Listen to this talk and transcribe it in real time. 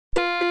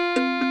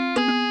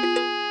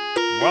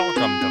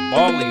Welcome to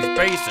Baldi's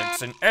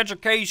Basics in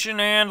Education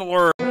and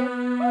Learning.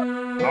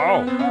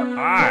 Oh,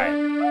 hi.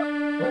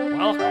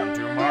 Welcome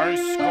to my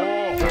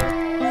schoolhouse.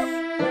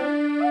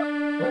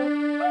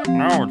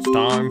 Now it's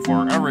time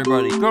for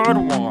everybody. Good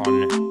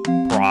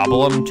one.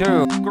 Problem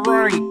 2.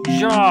 Great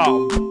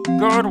job.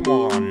 Good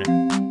one.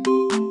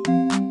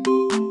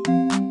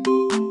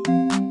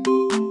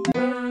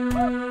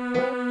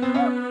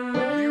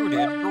 You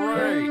did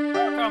great.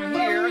 Come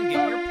here and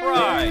get your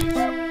prize.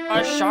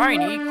 A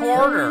shiny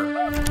quarter.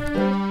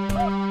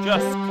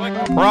 Just click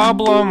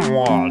problem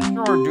 1.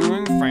 You're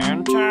doing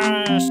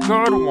fantastic.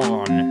 Good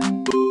one.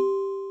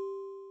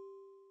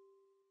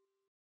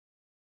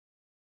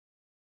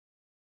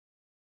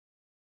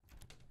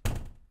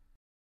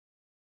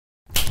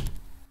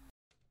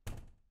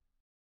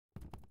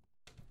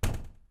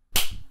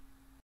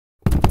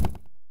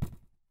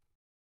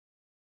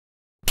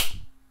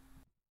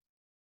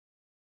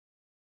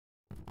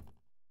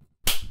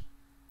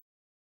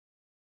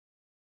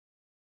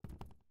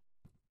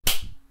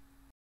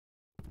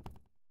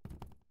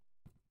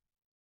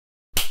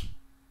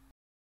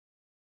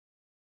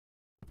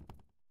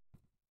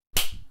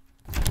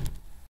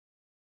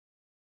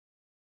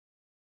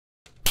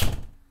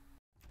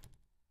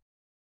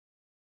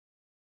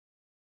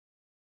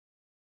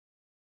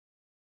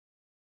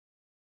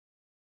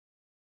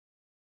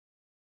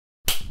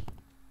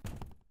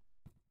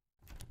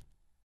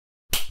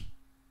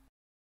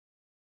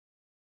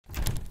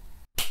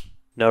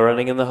 No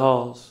running in the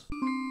halls.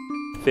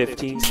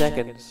 15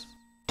 seconds.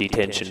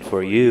 Detention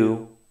for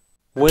you.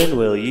 When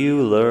will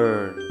you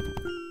learn?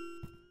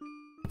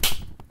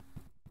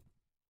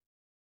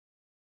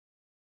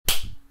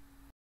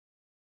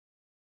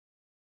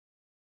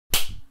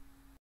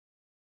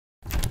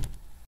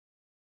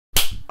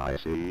 I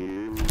see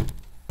you.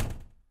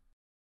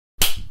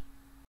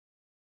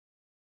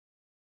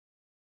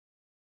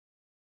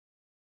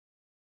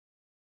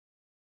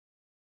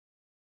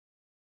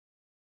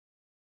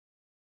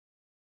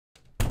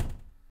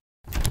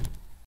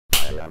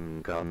 I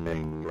am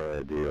coming,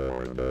 ready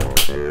or not,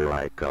 here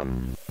I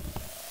come.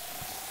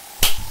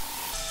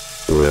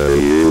 Will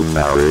you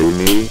marry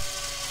me?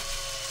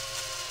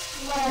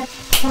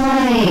 Let's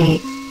play.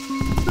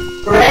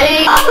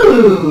 Ready?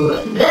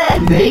 Oh,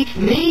 that makes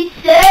me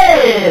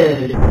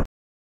sad.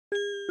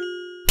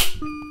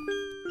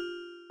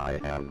 I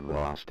have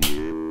lost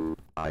you.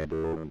 I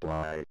don't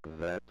like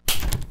that.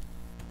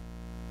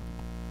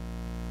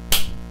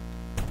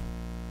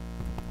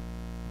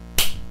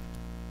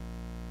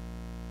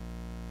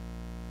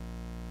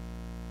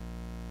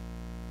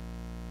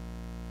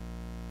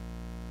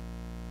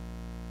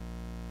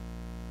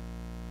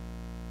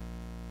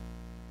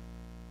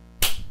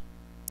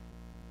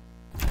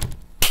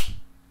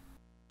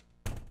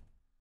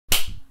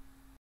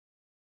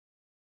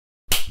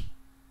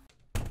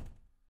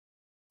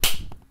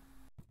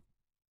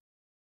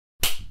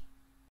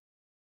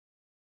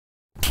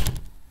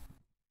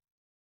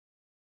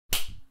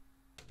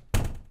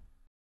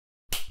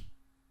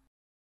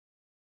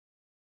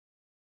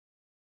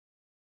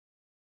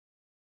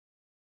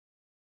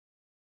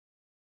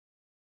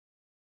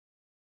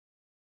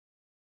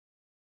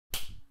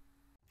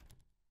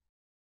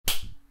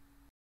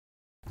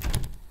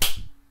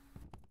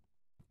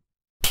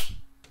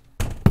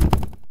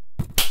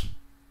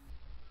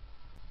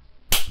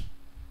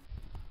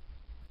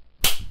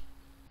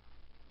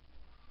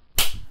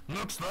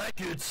 Looks like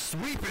it's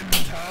sweeping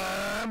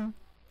time.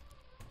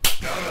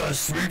 Gotta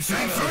sweep,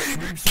 sweep,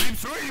 sweep, sweep,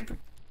 sweep.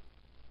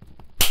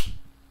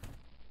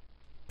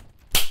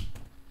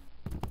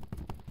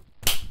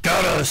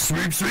 Gotta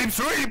sweep, sweep,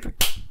 sweep.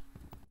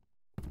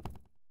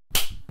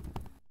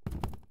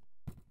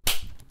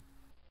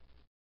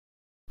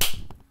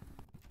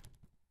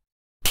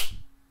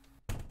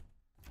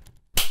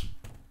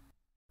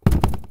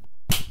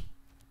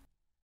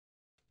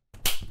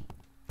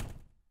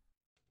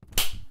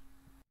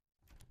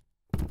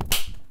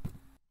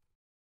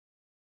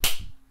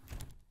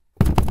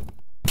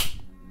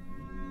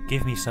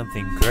 Give me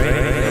something great.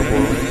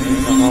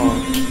 In the hall.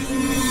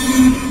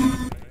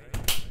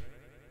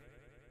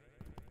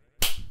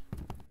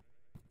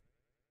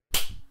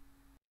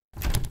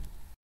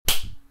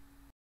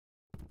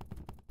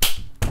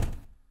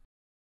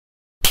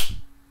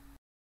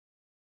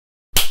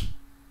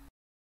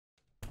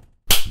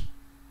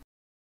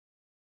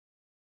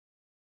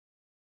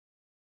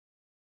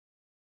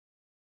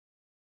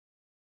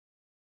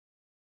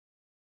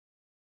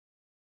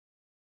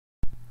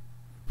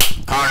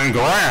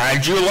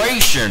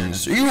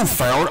 Congratulations! You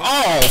found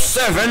all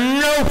 7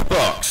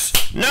 notebooks!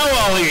 Now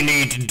all you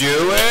need to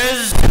do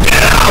is...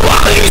 Get out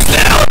while you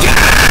still can!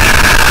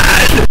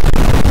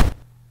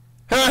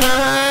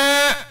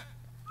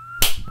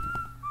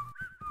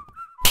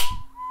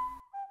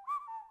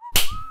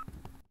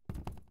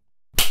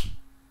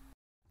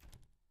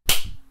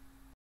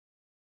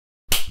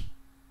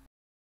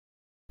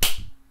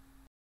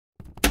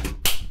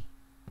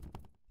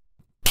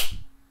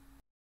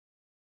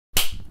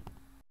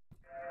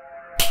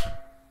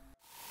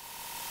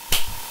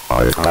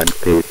 I hunt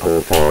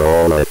people for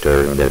all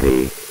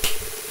eternity.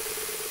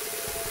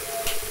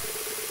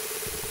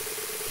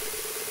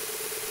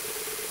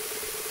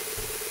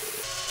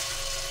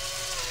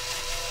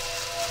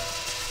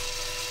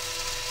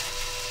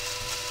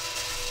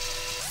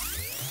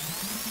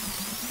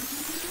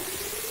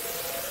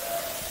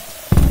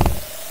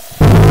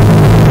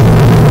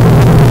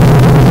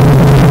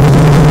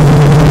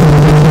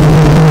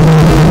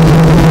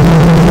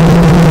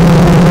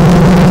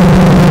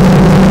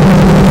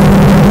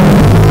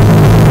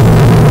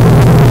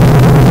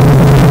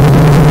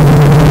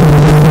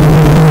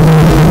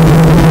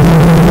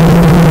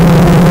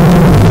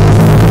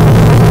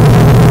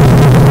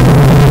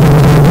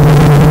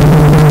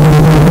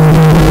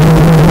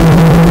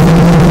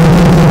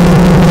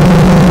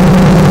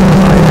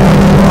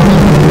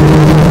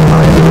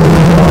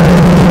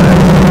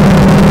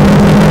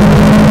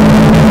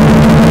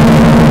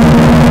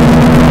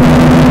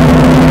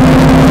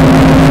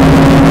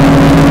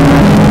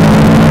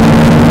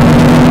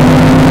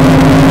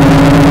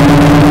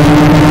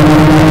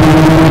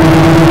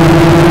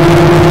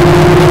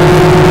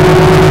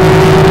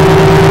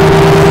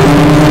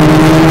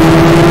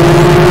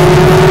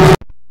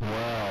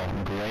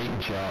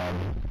 job.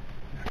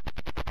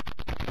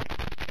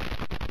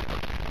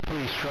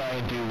 Please try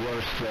and do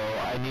worse though.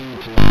 I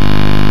need to...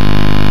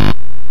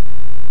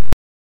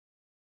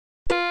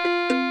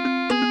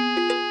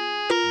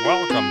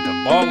 Welcome to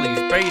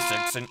Baldi's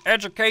Basics in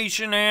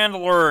Education and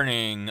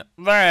Learning.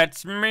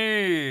 That's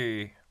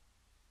me.